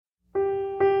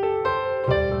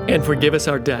And forgive us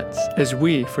our debts as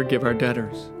we forgive our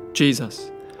debtors.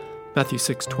 Jesus. Matthew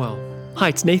 6:12. Hi,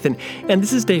 it's Nathan, and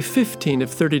this is day 15 of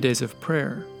 30 Days of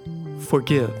Prayer.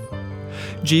 Forgive.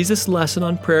 Jesus' lesson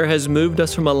on prayer has moved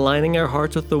us from aligning our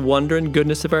hearts with the wonder and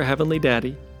goodness of our Heavenly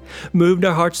Daddy, moved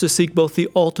our hearts to seek both the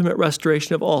ultimate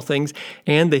restoration of all things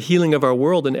and the healing of our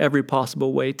world in every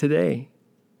possible way today.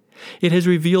 It has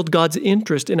revealed God's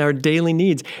interest in our daily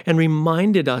needs and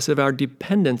reminded us of our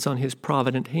dependence on His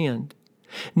provident hand.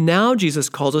 Now Jesus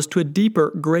calls us to a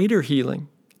deeper, greater healing.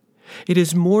 It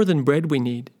is more than bread we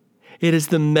need. It is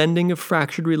the mending of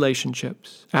fractured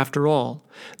relationships. After all,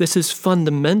 this is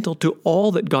fundamental to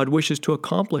all that God wishes to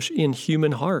accomplish in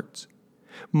human hearts.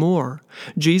 More,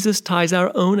 Jesus ties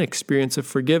our own experience of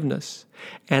forgiveness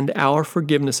and our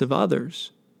forgiveness of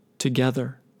others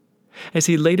together. As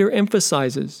He later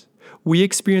emphasizes, we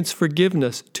experience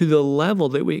forgiveness to the level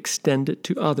that we extend it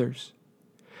to others.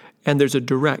 And there's a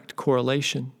direct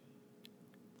correlation.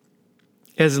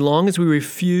 As long as we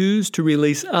refuse to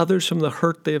release others from the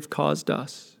hurt they have caused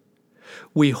us,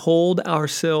 we hold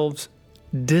ourselves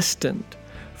distant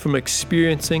from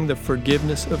experiencing the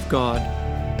forgiveness of God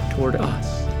toward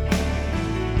us.